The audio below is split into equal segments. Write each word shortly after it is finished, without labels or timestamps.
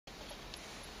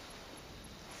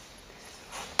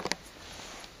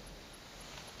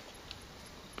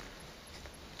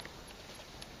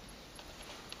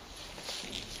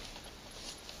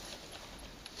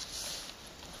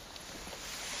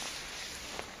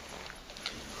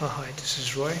Hi, this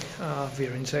is Roy. We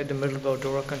are inside the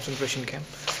Mittelbau concentration camp.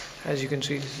 As you can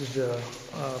see, this is the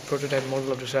prototype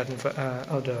model of the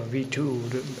of the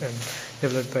V2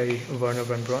 developed by Werner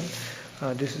von Braun.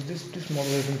 This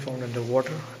model has been found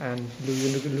underwater, and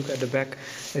you look at the back.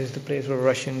 This is the place where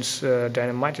Russians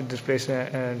dynamited this place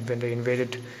and when they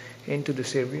invaded into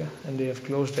this area, and they have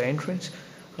closed the entrance.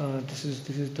 This is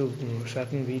the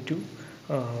Saturn V2.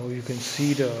 You can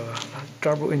see the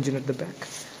turbo engine at the back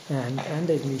and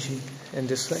the ignition in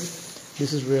this side.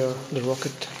 This is where the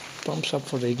rocket pumps up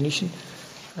for the ignition,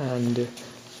 and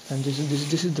this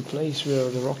is the place where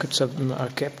the rockets are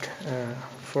kept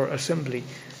for assembly.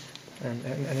 And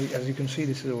as you can see,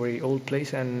 this is a very old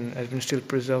place and has been still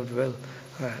preserved well.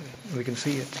 We can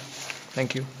see it.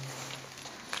 Thank you.